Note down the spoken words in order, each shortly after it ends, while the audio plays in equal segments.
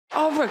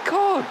Oh my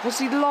God, was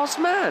he the last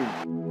man?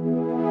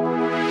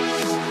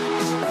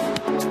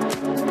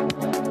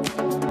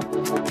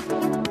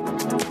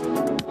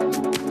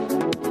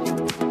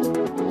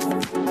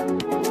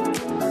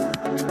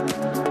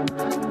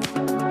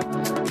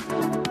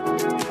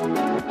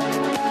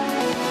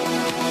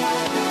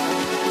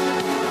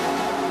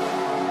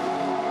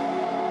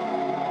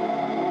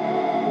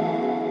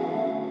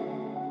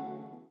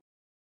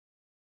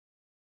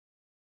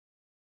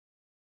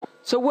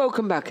 So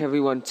welcome back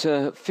everyone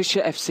to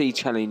Fisher FC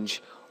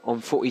Challenge on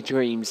Footy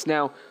Dreams.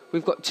 Now,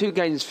 we've got two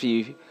games for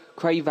you,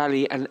 Cray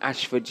Valley and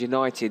Ashford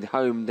United,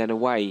 home then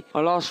away.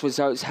 Our last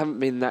results haven't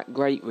been that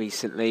great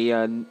recently,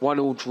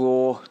 1-1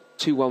 draw,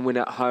 2-1 win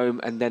at home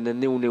and then a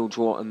 0-0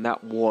 draw, and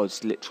that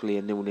was literally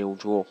a 0-0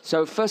 draw.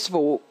 So first of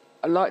all,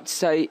 I'd like to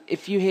say,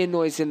 if you hear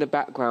noise in the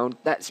background,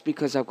 that's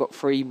because I've got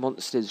 3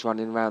 monsters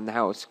running around the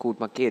house called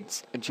my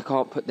kids, and you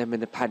can't put them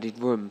in a padded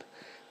room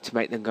to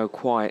make them go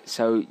quiet,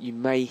 so you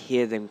may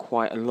hear them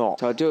quite a lot.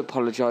 So I do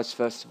apologise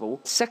first of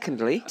all.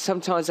 Secondly,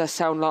 sometimes I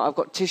sound like I've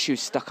got tissue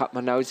stuck up my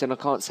nose and I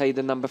can't say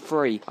the number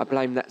 3. I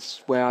blame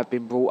that's where I've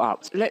been brought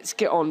up. Let's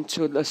get on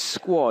to the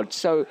squad.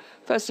 So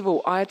first of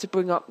all, I had to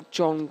bring up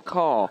John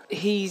Carr.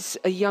 He's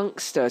a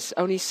youngster,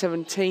 only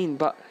 17,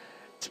 but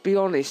to be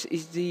honest,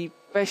 he's the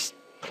best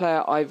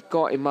player I've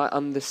got in my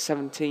under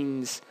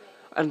 17s,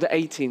 under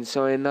 18s,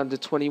 sorry, and under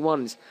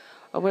 21s.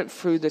 I went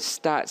through the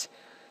stats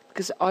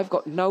because I've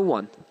got no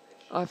one.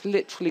 I've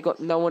literally got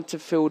no one to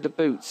fill the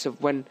boots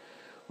of when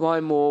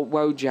Ryan Moore,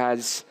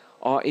 Wojaz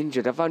are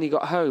injured. I've only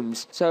got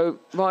Holmes. So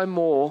Ryan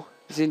Moore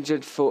is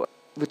injured,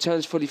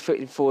 returns fully fit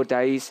in 4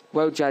 days.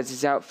 Wojaz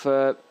is out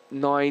for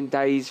 9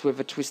 days with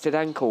a twisted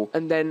ankle.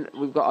 And then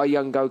we've got our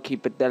young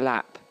goalkeeper,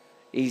 Delap.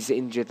 He's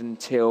injured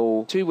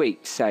until 2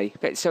 weeks, say.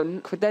 Okay, so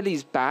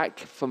Credelli's back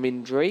from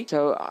injury,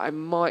 so I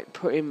might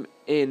put him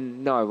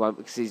in. No, I won't,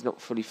 because he's not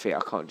fully fit.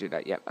 I can't do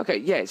that yet. Okay,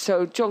 yeah,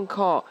 so John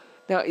Carr.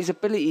 Now, his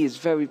ability is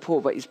very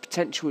poor, but his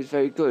potential is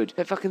very good.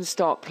 If I can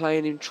start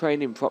playing him,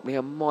 training properly,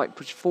 I might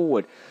push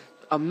forward.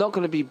 I'm not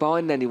going to be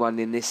buying anyone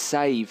in this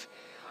save.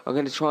 I'm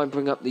going to try and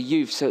bring up the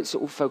youth, so it's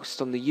all focused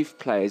on the youth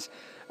players.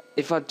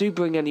 If I do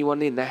bring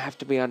anyone in, they have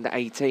to be under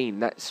 18.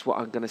 That's what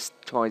I'm going to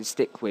try and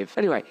stick with.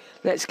 Anyway,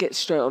 let's get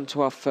straight on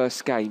to our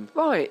first game.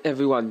 Right,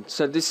 everyone.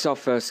 So this is our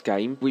first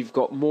game. We've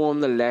got Moore on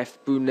the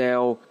left,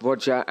 Brunel,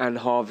 Roger and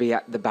Harvey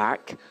at the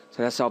back.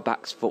 So that's our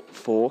backs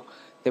four.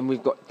 Then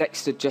we've got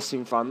Dexter just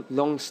in front,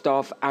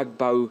 Longstaff,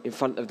 Agbo in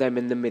front of them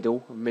in the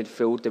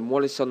midfield. Then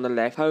Wallace on the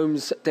left,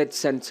 Holmes dead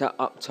centre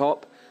up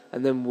top,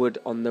 and then Wood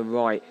on the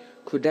right.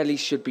 Credelli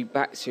should be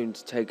back soon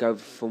to take over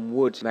from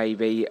Wood,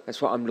 maybe.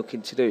 That's what I'm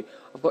looking to do.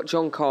 I've got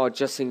John Carr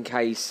just in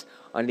case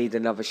I need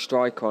another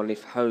striker on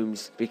if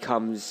Holmes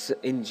becomes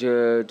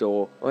injured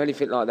or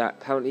anything like that.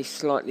 Apparently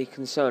slightly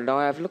concerned.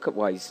 I have a look at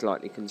why he's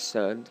slightly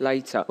concerned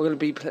later. We're going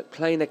to be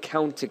playing a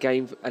counter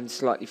game and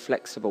slightly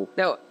flexible.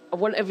 Now, I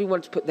want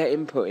everyone to put their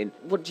input in.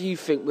 What do you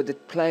think with the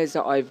players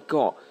that I've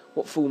got?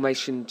 What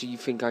formation do you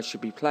think I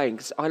should be playing?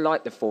 Because I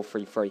like the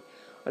 4-3-3.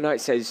 I know it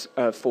says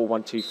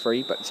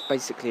 4-1-2-3, but it's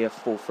basically a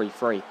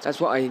 4-3-3. That's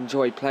what I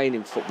enjoy playing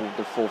in football,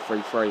 the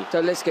 4-3-3. So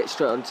let's get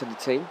straight onto the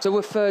team. So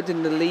we're third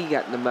in the league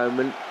at the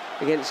moment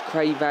against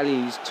Cray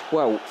Valley's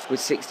 12th with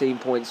 16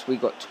 points. We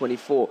got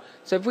 24.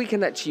 So if we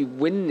can actually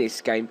win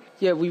this game,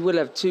 yeah, we will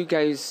have 2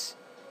 games,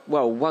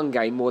 well, 1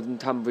 game more than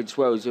Tunbridge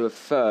Wells, who are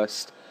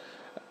first.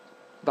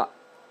 But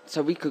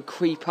so we could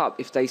creep up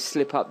if they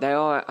slip up. They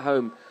are at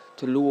home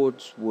to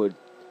Lordswood.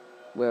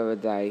 Where are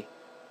they?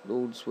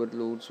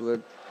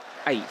 Lordswood.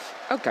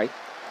 8th. Okay.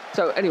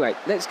 So anyway,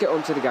 let's get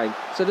on to the game.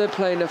 So they're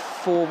playing a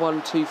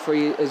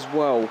 4-1-2-3 as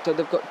well. So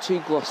they've got 2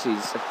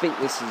 Grosses. I think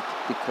this is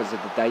because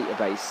of the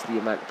database, the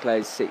amount of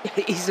players see.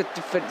 He's a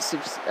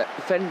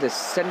defender,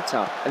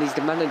 centre, and he's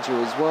the manager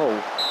as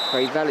well,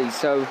 Cray Valley.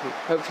 So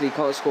hopefully he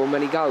can't score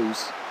many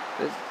goals.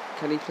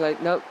 Can he play?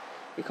 No.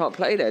 He can't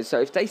play there. So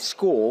if they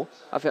score,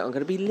 I think I'm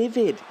going to be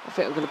livid. I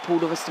think I'm going to pull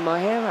the rest of my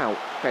hair out.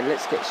 Okay,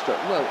 let's get straight.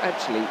 Well,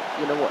 actually,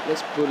 you know what?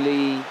 Let's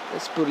bully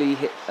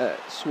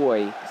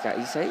Soy. Is that how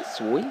you say it?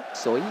 Soy?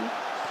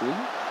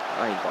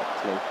 I ain't got a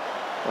clue.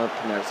 My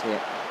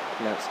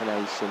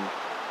pronunciation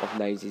of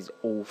names is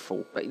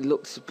awful. But he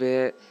looks a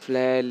bit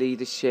flair,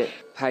 leadership,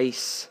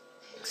 pace,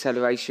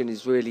 acceleration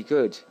is really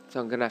good. So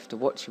I'm going to have to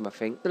watch him, I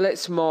think. So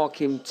let's mark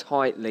him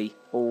tightly.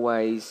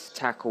 Always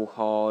tackle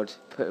hard,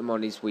 put him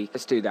on his weak.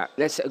 Let's do that.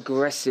 Let's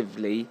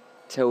aggressively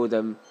tell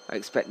them I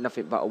expect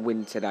nothing but a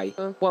win today.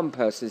 One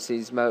person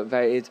seems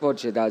motivated.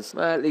 Roger does.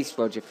 Well, at least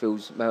Roger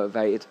feels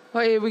motivated.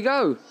 Right, here we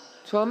go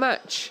to our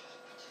match.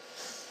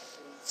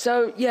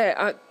 So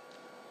yeah,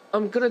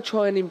 I'm going to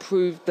try and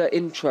improve the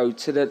intro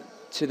to the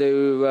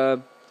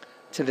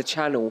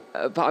channel,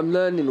 but I'm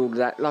learning all of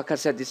that. Like I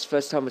said, this is the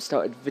first time I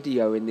started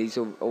videoing these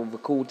or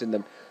recording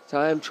them, so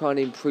I am trying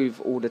to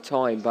improve all the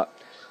time, but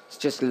it's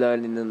just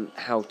learning them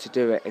how to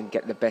do it and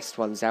get the best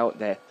ones out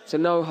there. So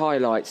no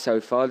highlights so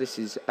far. This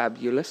is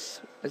fabulous,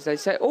 as they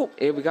say. Oh,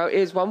 here we go.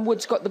 Here's one.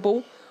 Wood's got the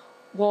ball.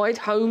 Wide.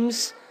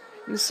 Holmes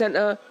in the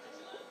centre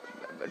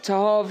to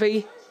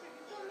Harvey.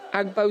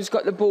 Agbo's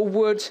got the ball.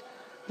 Wood.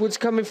 Wood's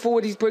coming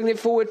forward. He's bringing it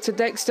forward to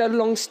Dexter.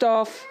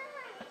 Longstaff.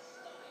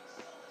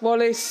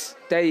 Wallace.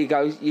 There you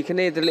go. You can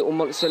hear the little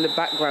monster in the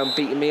background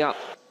beating me up.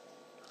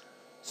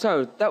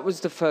 So, that was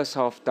the first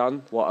half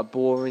done. What a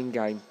boring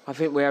game. I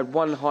think we had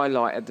one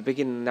highlight at the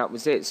beginning and that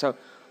was it. So,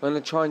 I'm going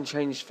to try and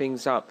change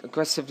things up.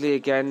 Aggressively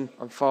again.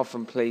 I'm far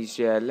from pleased.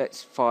 Yeah,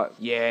 let's fight.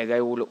 Yeah, they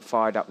all look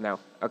fired up now.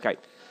 Okay.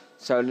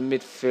 So, in the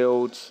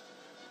midfield,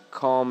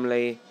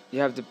 calmly.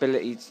 You have the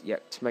ability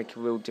to make a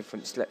real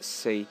difference. Let's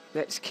see.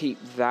 Let's keep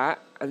that.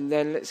 And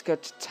then let's go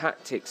to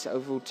tactics.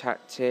 Overall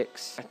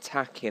tactics.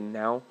 Attacking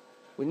now.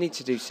 We need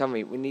to do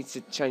something. We need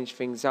to change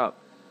things up.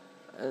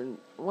 And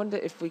I wonder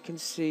if we can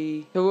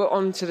see... So we're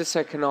on to the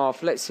second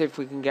half. Let's see if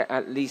we can get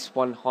at least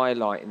one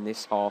highlight in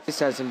this half. This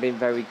hasn't been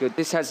very good.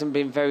 This hasn't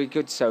been very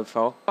good so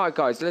far. Alright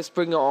guys, let's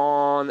bring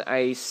on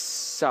a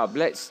sub.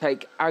 Let's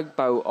take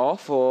Agbo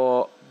off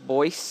for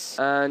Boyce.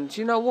 And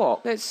you know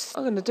what?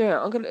 I'm going to do it.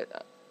 I'm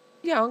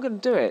going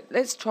to do it.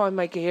 Let's try and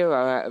make a hero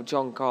out of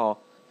John Carr.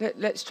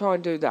 Let's try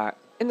and do that.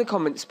 In the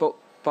comments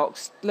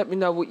box, let me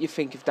know what you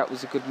think if that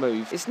was a good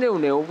move. It's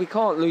 0-0. We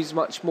can't lose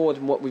much more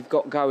than what we've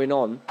got going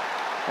on.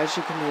 As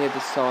you can hear the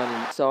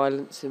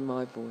silence in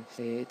my voice.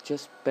 It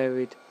just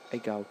buried a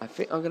goal. I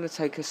think I'm going to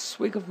take a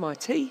swig of my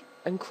tea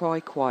and cry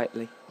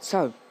quietly.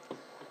 So,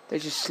 they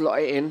just slot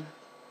it in.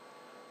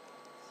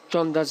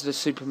 John does the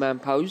Superman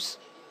pose.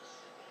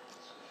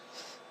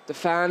 The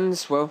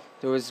fans, well,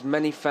 there were as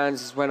many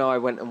fans as when I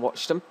went and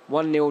watched them.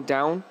 1-0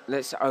 down.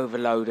 Let's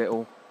overload it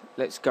all.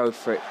 Let's go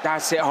for it.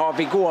 That's it,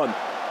 Harvey. Go on.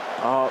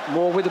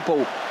 More with the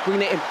ball.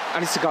 Bring it in.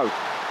 And it's a go.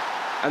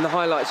 And the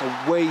highlights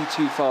are way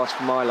too fast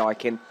for my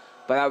liking.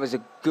 But that was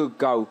a good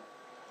goal.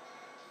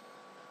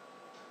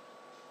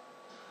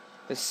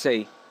 Let's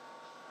see.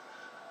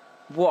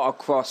 What a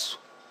cross.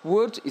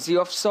 Wood, is he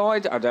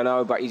offside? I don't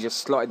know, but he just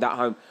slotted that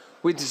home.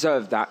 We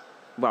deserved that.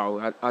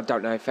 Well, I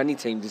don't know if any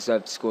team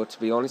deserved to score, to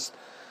be honest.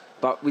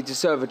 But we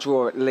deserve a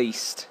draw at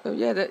least. So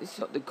yeah, that's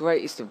not the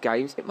greatest of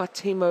games. I think my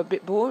team are a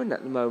bit boring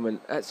at the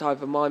moment. That's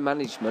either my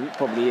management,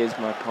 probably is,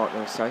 my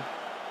partner will say.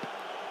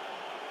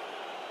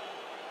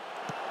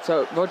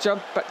 So, Roger,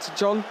 back to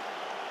John.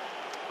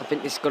 I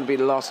think this is going to be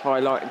the last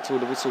highlight until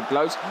the whistle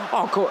blows.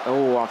 Oh, God.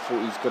 Oh, I thought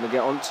he was going to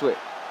get onto it.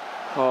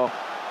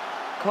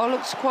 Carr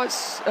looks quite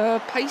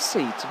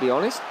pacey, to be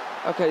honest.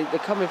 Okay, they're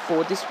coming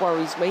forward. This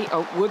worries me.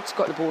 Oh, Wood's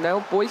got the ball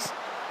now. Boyce.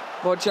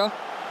 Roger.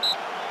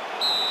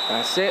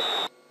 That's it.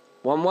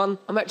 1-1.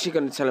 I'm actually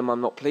going to tell him I'm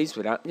not pleased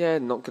with that. Yeah,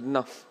 not good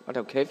enough. I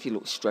don't care if you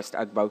look stressed,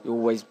 Agbo. You're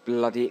always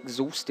bloody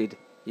exhausted.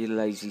 You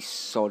lazy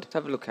sod. Let's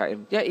have a look at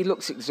him. Yeah, he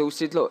looks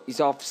exhausted. Look, he's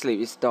half asleep.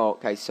 It's dark.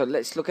 Okay, so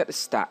let's look at the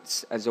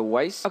stats, as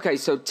always. Okay,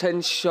 so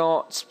 10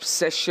 shots,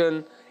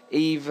 possession,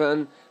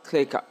 even,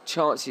 clear-cut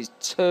chances,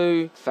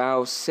 2,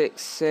 fouls,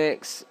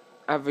 6.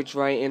 Average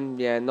rating,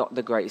 yeah, not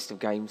the greatest of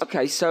games.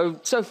 Okay, so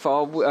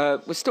far,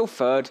 we're still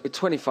third with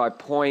 25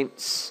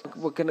 points.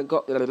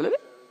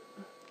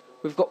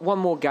 We've got one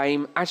more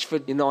game,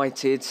 Ashford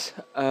United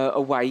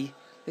away.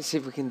 Let's see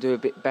if we can do a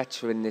bit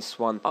better in this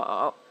one.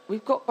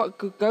 We've got quite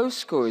good goal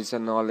scorers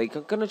in our league.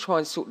 I'm going to try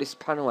and sort this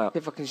panel out.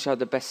 If I can show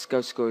the best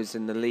goal scorers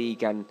in the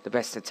league and the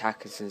best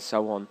attackers and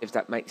so on. If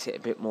that makes it a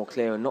bit more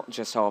clear and not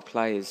just our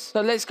players. So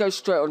let's go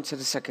straight on to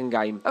the second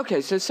game. Okay,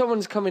 so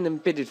someone's come in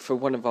and bidded for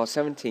one of our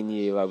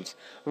 17-year-olds.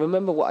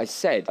 Remember what I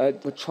said.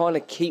 We're trying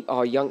to keep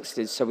our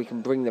youngsters so we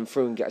can bring them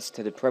through and get us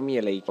to the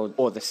Premier League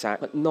or the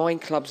SAC. But 9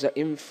 clubs are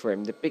in for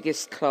him. The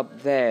biggest club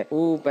there,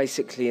 all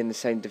basically in the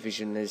same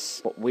division as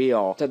what we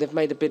are. So they've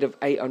made a bid of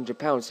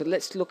 £800. So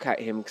let's look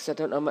at him because I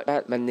don't know much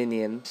about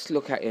Maninian. Let's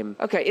look at him.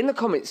 Okay, in the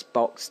comments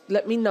box,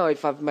 let me know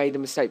if I've made a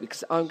mistake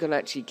because I'm going to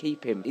actually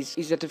keep him.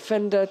 He's a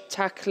defender,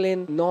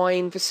 tackling,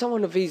 9. For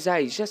someone of his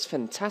age, that's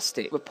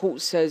fantastic.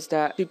 Report says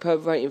that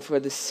superb rating for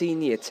the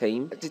senior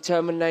team.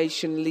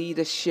 Determination,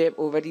 leadership,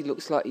 already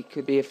looks like he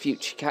could be a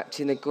future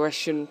captain.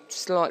 Aggression,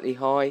 slightly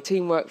high.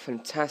 Teamwork,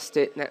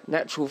 fantastic.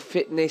 Natural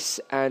fitness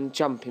and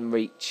jumping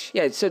reach.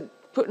 Yeah, so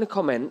put in the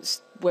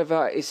comments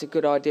whether it's a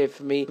good idea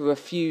for me to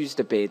refuse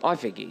the bid. I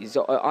think it is.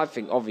 I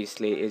think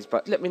obviously it is,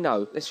 but let me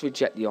know. Let's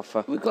reject the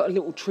offer. We've got a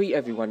little treat,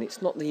 everyone.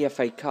 It's not the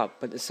FA Cup,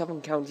 but the Southern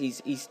Counties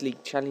East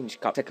League Challenge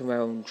Cup. Second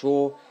round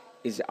draw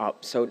is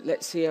up. So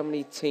let's see how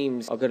many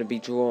teams are going to be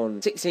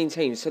drawn. 16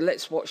 teams. So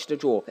let's watch the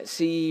draw. Let's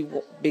see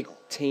what big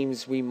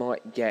teams we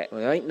might get.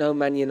 Well, there ain't no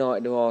Man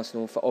United or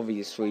Arsenal for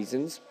obvious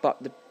reasons,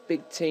 but the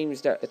big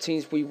teams the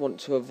teams we want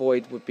to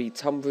avoid would be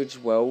Tunbridge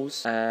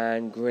Wells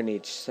and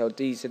Greenwich. So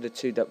these are the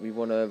two that we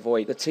want to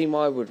avoid. The team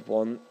I would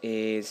want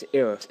is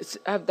Erith. Let's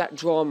have that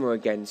drama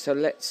again. So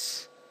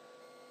let's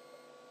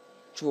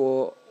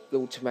draw the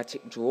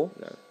automatic draw.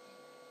 No.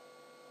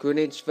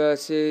 Greenwich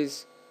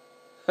versus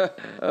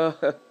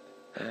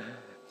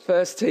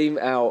first team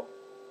out,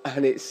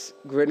 and it's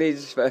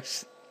Greenwich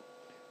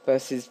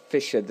versus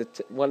Fisher,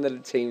 one of the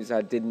teams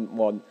I didn't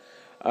want.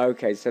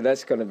 Okay, so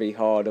that's going to be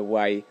hard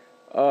away.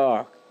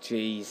 Oh,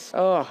 jeez.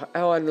 Oh,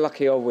 how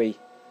unlucky are we?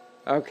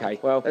 Okay,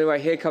 well,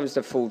 anyway, here comes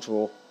the full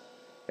draw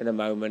in a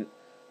moment.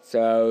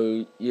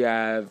 So you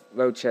have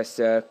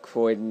Rochester,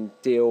 Croydon,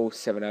 Deal,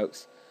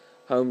 Sevenoaks,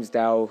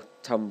 Holmesdale,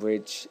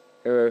 Tunbridge,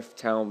 Erith,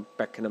 Town,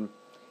 Beckenham,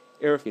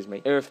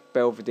 Erith,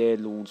 Belvedere,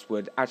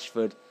 Lordswood,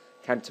 Ashford,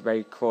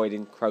 Canterbury,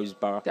 Croydon,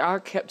 Crowsbar. I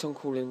kept on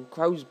calling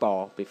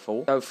Crowsbar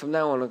before, so from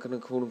now on I'm going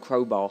to call them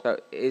Crowbar. So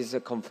it is a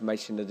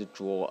confirmation of the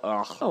draw.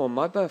 Ugh. Oh, on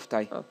my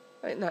birthday. Oh.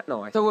 Ain't that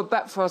nice? So we're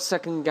back for our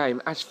second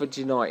game, Ashford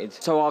United.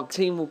 So our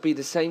team will be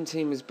the same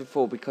team as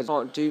before because I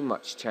can't do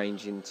much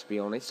changing, to be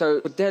honest.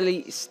 So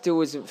Delhi still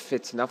isn't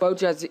fit enough.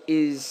 Bojaz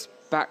is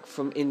back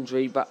from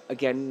injury, but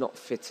again, not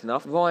fit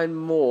enough. Ryan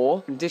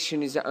Moore,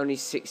 condition is at only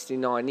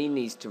 69. He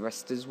needs to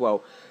rest as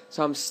well.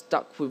 So I'm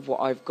stuck with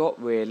what I've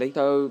got, really.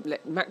 So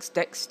Max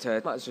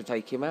Dexter, might as well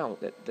take him out.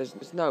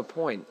 There's no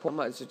point. I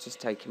might as well just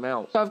take him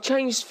out. So I've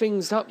changed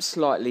things up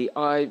slightly.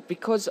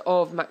 Because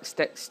of Max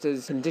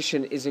Dexter's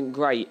condition isn't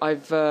great,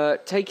 I've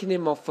taken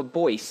him off for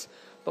Boyce.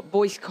 But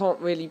Boyce can't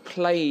really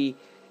play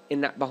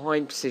in that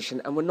behind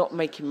position, and we're not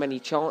making many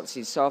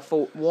chances. So I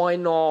thought, why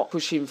not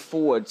push him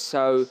forward?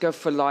 So go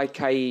for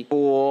like a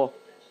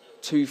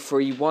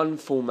 4-2-3-1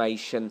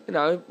 formation. You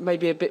know,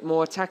 maybe a bit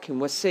more attacking.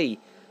 We'll see.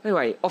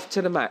 Anyway, off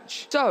to the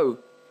match. So,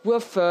 we're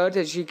third,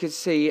 as you can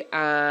see,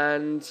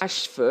 and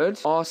Ashford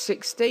are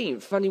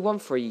 16th. Only won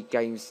 3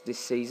 games this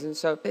season,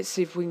 so let's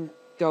see if we can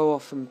go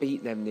off and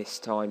beat them this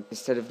time,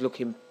 instead of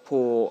looking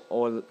poor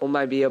or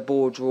maybe a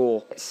bore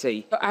draw. Let's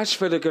see. But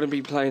Ashford are going to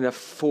be playing a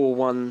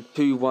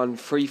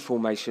 4-1-2-1-3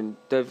 formation.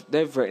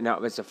 They've written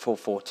out as a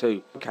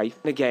 4-4-2. Okay,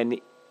 and again,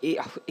 he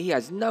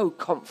has no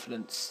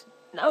confidence.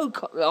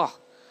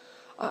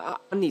 I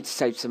need to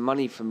save some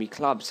money for me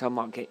club, so I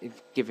might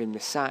give him the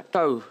sack.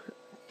 So,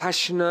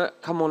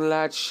 passionate, come on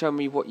lads, show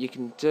me what you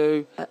can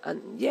do.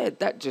 And yeah,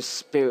 that just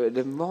spirited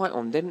them right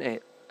on, didn't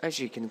it? As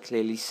you can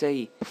clearly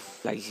see.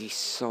 Lazy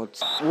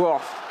sods. We're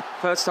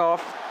off. First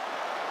half.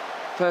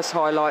 First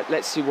highlight,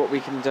 let's see what we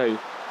can do. Here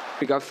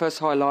we go, first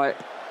highlight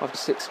after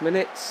 6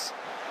 minutes.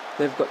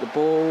 They've got the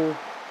ball.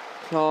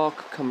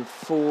 Clark coming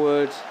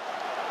forward.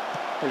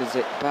 What is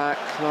it? Back,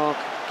 Clark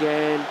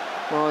again.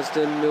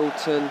 Marsden,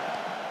 Milton.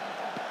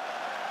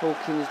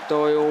 Hawkins,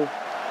 Doyle.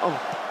 Oh,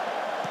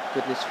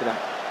 goodness for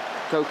that.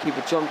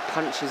 Goalkeeper John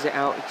punches it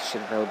out. He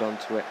should have held on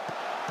to it.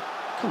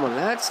 Come on,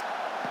 lads.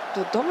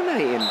 They're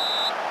dominating.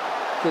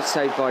 Good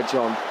save by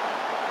John.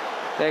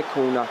 Their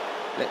corner.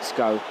 Let's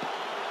go.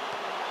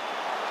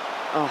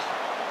 Oh,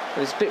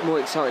 it's a bit more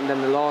exciting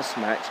than the last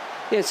match.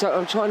 Yeah, so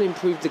I'm trying to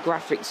improve the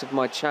graphics of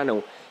my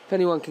channel. If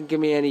anyone can give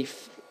me any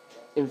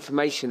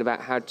information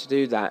about how to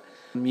do that,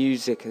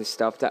 music and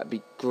stuff, that'd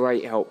be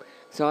great help.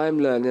 So I'm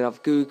learning,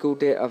 I've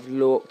googled it, I've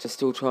looked, I'm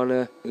still trying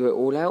to figure it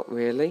all out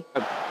really.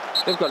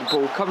 They've got the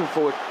ball coming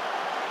forward.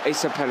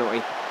 It's a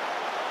penalty.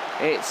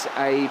 It's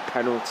a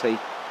penalty.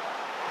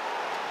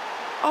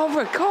 Oh,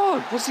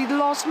 Ricard, was he the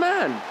last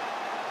man?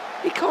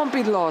 He can't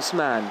be the last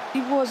man.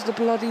 He was the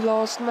bloody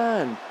last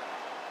man.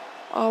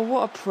 Oh,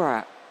 what a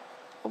prat.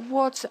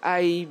 What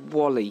a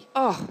wally.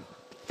 Oh,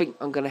 I think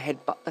I'm going to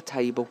headbutt the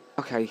table.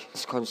 Okay,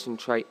 let's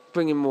concentrate.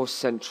 Bring him more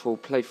central,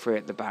 play free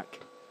at the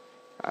back.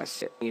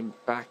 That's it. Bring him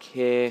back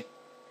here.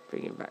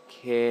 Bring him back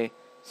here.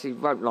 See, he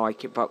won't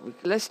like it, but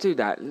let's do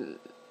that.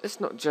 Let's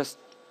not just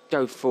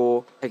go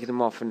for taking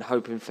them off and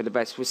hoping for the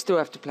best. We still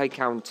have to play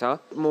counter.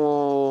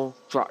 More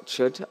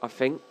structured, I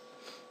think.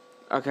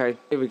 Okay,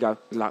 here we go.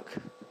 Good luck.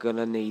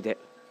 Gonna need it.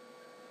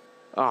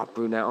 Ah,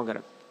 Brunel, I'm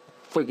gonna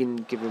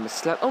friggin' give him a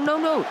slap. Oh,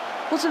 no.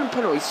 Wasn't a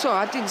penalty.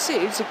 Sorry, I didn't see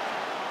it. It's a...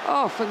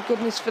 Oh, thank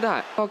goodness for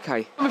that.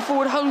 Okay. Coming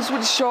forward, Holmes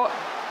with a shot.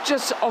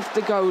 Just off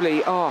the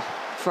goalie. Oh,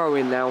 throw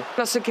in now.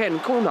 Plus again,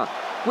 corner.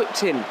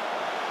 Whipped in.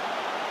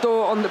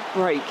 Door on the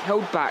break.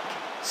 Held back.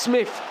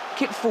 Smith,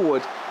 kick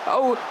forward.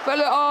 Oh,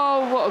 fella.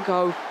 Oh, what a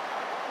go.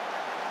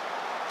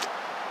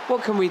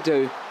 What can we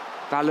do?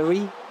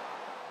 Valerie?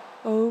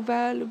 Oh,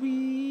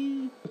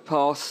 Valerie.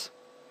 Pass.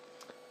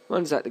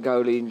 Runs at the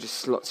goalie and just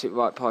slots it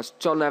right past.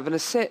 John having a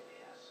sit.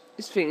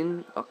 He's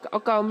thinking, I'll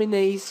go on my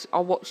knees.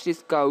 I'll watch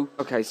this go.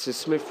 Okay, so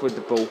Smith with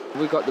the ball.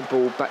 We got the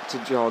ball back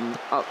to John.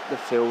 Up the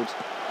field.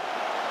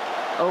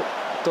 Oh,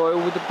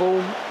 Doyle with the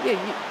ball. Yeah,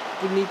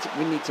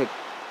 we need to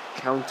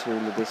counter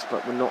all of this,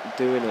 but we're not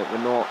doing it.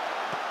 We're not...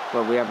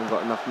 Well, we haven't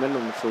got enough men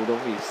on the field,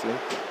 obviously.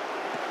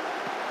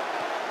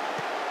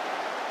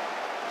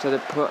 So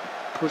they're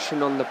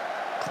pushing on the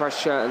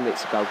pressure, and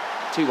it's a goal.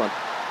 2-1.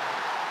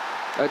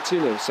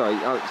 2-0,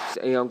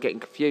 sorry. I'm getting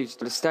confused.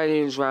 The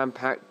stadium's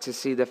ram-packed to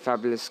see the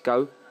fabulous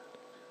go.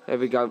 There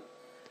we go.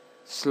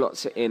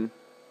 Slots it in.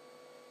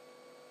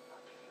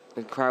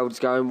 The crowd's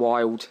going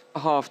wild.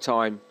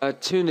 Half-time.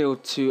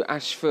 2-0 to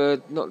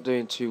Ashford. Not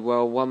doing too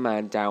well. 1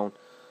 man down.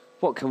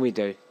 What can we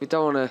do? We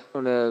don't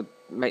want to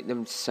make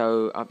them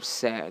so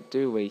upset,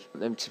 do we? Want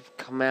them to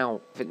come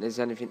out. I think there's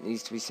anything that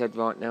needs to be said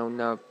right now.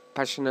 No.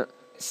 Passionate.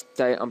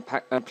 Stay. I'm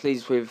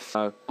pleased with.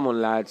 Come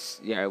on,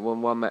 lads. Yeah,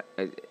 one.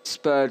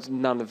 Spurred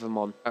none of them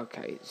on.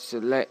 Okay, so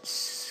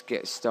let's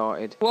get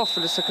started. We're off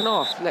for the second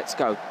half. Let's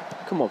go.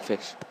 Come on,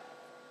 Fish.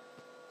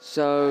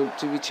 So,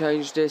 do we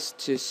change this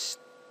to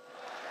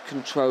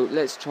control?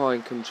 Let's try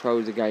and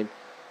control the game.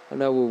 I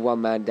know we're 1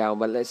 man down,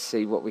 but let's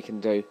see what we can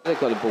do. They've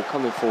got the ball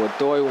coming forward.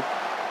 Doyle,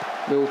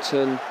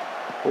 Milton,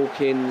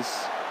 Hawkins,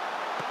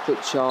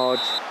 Pritchard.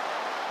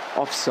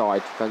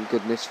 Offside, thank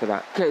goodness for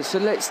that. Okay, so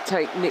let's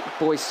take Nick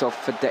Boyce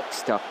off for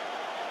Dexter.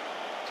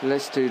 So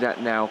let's do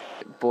that now.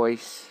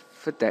 Boyce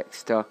for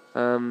Dexter.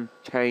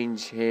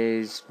 Change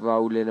his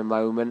role in a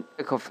moment.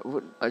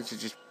 I should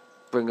just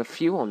bring a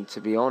few on, to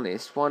be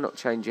honest. Why not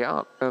change it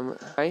up?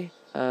 Okay.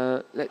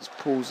 Let's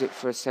pause it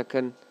for a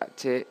second.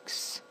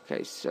 Tactics.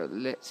 Okay, so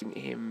let's bring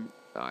him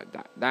like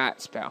that.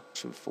 That's better.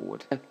 Pushing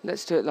forward.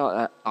 Let's do it like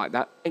that. Like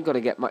that. Ain't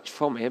gonna get much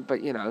from it,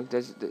 but you know,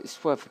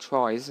 it's worth a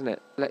try, isn't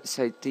it? Let's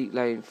say deep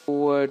lane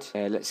forward.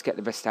 Yeah, let's get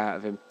the best out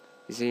of him.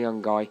 He's a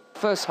young guy.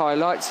 First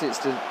highlight since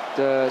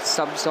the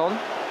subs on.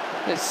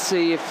 Let's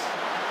see if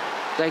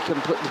they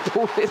can put the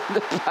ball in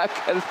the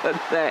back of the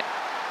net.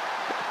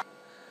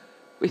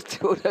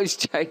 With all those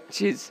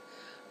changes.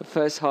 The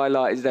first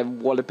highlight is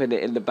them walloping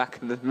it in the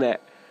back of the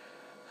net.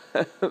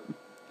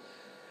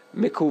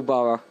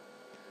 Mickleborough.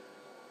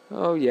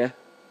 Oh, yeah.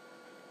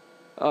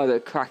 Oh, the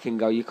cracking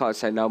goal. You can't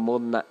say no more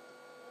than that.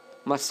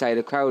 Must say,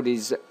 the crowd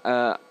is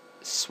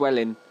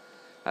swelling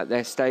at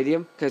their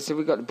stadium. Okay, so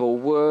we got the ball.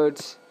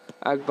 Wood,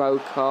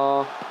 Agbo,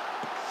 Carr.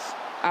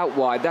 Out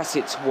wide. That's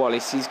it to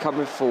Wallace. He's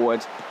coming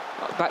forward.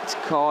 Back to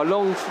Carr.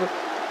 Long for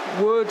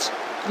Wood.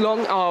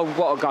 Long. Oh,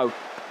 what a goal.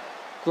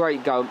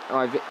 Great goal.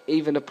 I've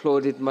even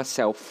applauded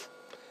myself.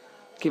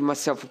 Give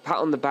myself a pat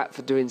on the back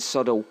for doing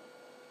sod all.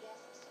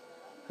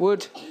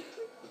 Wood.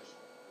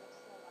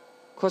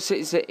 Cross it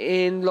is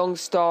in.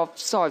 Longstaff.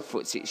 Side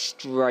foots it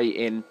straight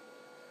in.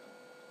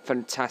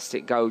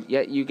 Fantastic goal.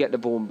 Yeah, you get the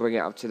ball and bring it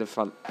up to the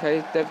front.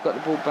 Okay, they've got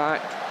the ball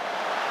back.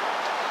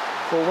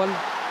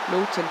 4-1.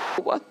 Milton.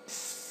 What?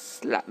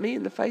 Slapped me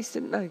in the face,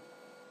 didn't they?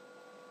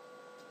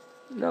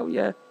 No,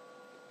 yeah.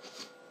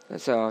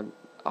 That's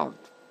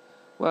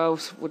well,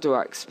 what do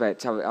I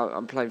expect?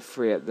 I'm playing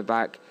 3 at the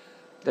back.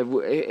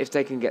 If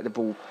they can get the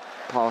ball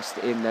passed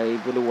in, they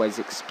will always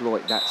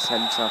exploit that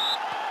centre.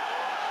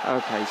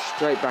 Okay,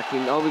 straight back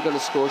in. Are we going to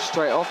score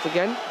straight off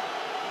again?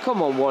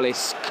 Come on,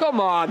 Wallace. Come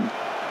on.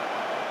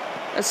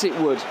 That's it,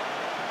 Wood.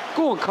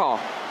 Go on, Carr.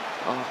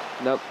 Oh,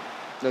 nope.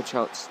 No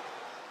chance.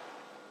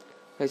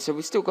 Okay, so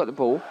we've still got the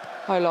ball.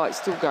 Highlight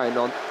still going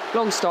on.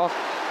 Longstaff.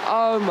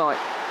 Oh, my.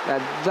 Now,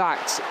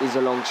 that is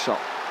a long shot.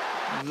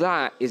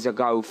 That is a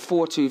goal.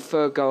 4-2,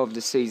 third goal of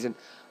the season.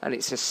 And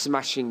it's a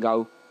smashing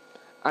goal.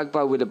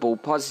 Agbo with the ball.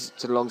 Passes it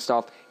to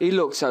Longstaff. He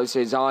looks so,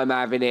 says, I'm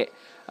having it.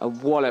 And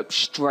wallop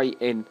straight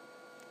in.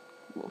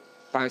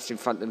 Bounced in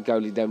front of the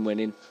goalie, then went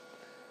in.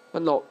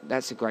 But not,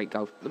 that's a great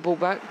goal. The ball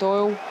back,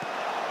 Doyle.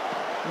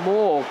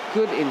 More.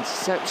 Good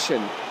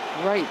interception.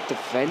 Great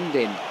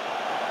defending.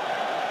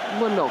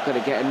 We're not going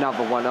to get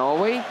another one, are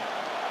we?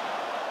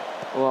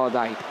 Or are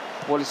they?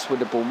 Wallace with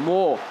the ball.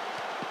 More.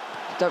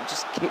 Don't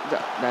just kick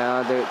that.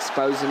 Now they're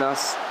exposing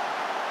us.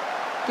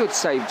 Good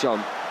save,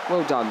 John.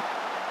 Well done.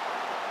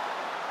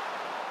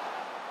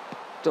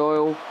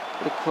 Doyle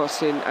with a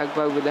crossing.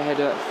 Agbo with the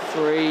header at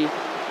 3.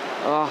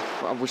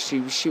 Oh, I wish he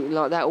was shooting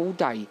like that all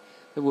day.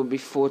 They wouldn't be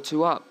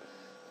 4-2 up.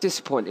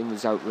 Disappointing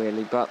result,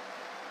 really, but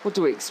what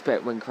do we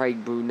expect when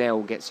Craig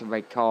Brunel gets a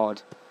red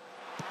card?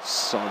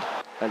 Sod.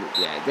 And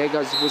yeah, there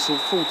goes the whistle.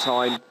 Full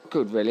time.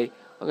 Good, really.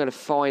 I'm going to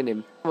fine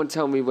him. Someone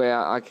tell me where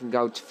I can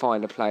go to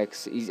find a player,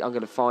 because I'm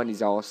going to find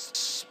his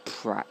arse.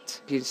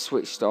 Prat. He's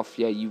switched off.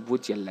 Yeah, you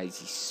would, you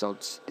lazy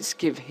sods. Let's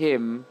give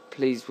him,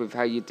 pleased with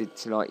how you did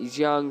tonight. He's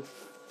young.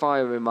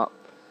 Fire him up.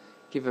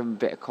 Give him a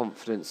bit of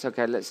confidence.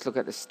 Okay, let's look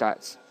at the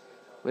stats.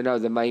 We know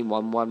the main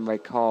one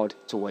red card.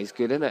 It's always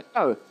good, isn't it?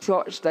 Oh,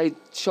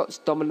 shots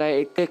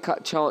dominated.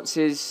 Clear-cut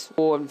chances,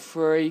 4 and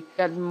 3.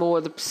 Had more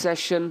of the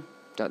possession.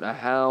 Don't know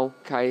how.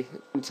 Okay,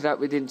 into that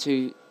we didn't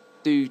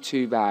do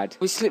too bad.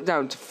 We slipped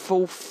down to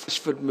 4th.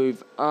 Ashford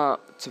moved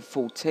up to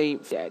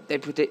 14th. Yeah, they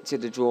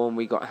predicted a draw and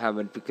we got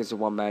hammered because of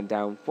one man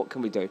down. What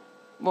can we do?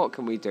 What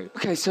can we do?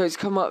 Okay, so it's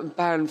come up and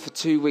banned for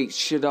 2 weeks.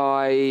 Should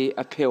I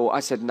appeal? I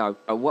said no.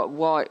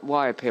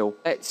 Why appeal?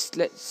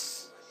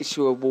 Let's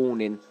issue a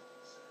warning.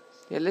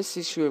 Yeah, let's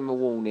issue him a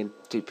warning.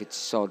 Stupid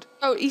sod.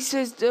 Oh, he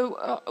says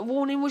the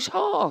warning was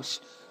harsh.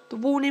 The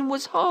warning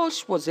was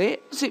harsh, was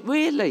it? Was it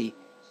really?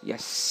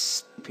 Yes,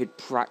 stupid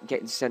prat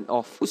getting sent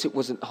off. Of course it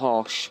wasn't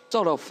harsh.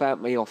 Sod off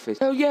out my office.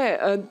 So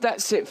yeah,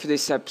 that's it for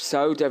this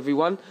episode,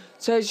 everyone.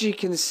 So as you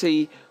can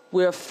see,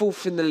 we're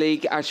 4th in the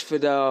league.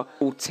 Ashford are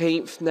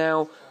 14th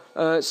now.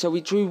 So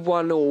we drew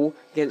 1-1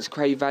 against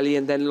Cray Valley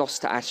and then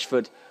lost to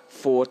Ashford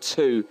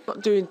 4-2.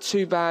 Not doing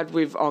too bad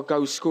with our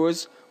goal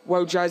scorers.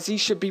 Well, Jazzy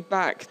should be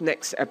back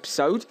next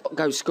episode.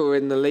 Goal scorer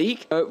in the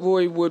league.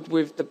 Roy Wood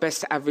with the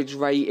best average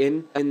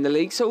rating in the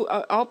league. So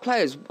our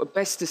players,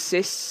 best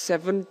assists,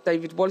 7.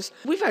 David Wallace.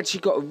 We've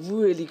actually got a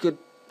really good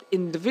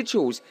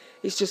individuals.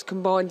 It's just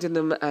combining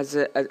them as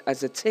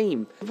a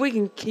team. If we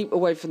can keep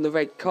away from the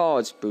red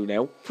cards,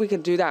 Brunel, if we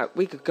can do that,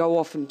 we could go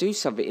off and do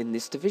something in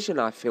this division,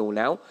 I feel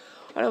now.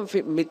 I don't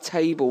think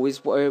mid-table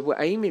is what we're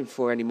aiming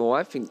for anymore.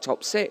 I think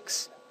top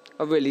 6.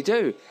 I really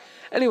do.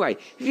 Anyway,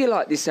 if you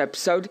like this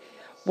episode,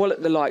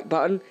 wallop the like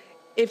button.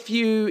 If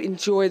you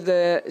enjoy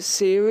the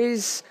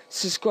series,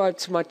 subscribe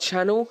to my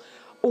channel.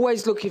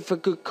 Always looking for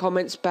good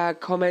comments, bad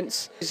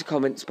comments. There's the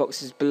comments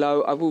boxes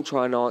below. I will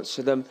try and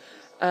answer them.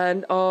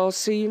 and I'll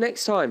see you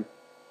next time.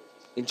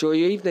 Enjoy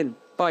your evening.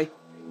 Bye.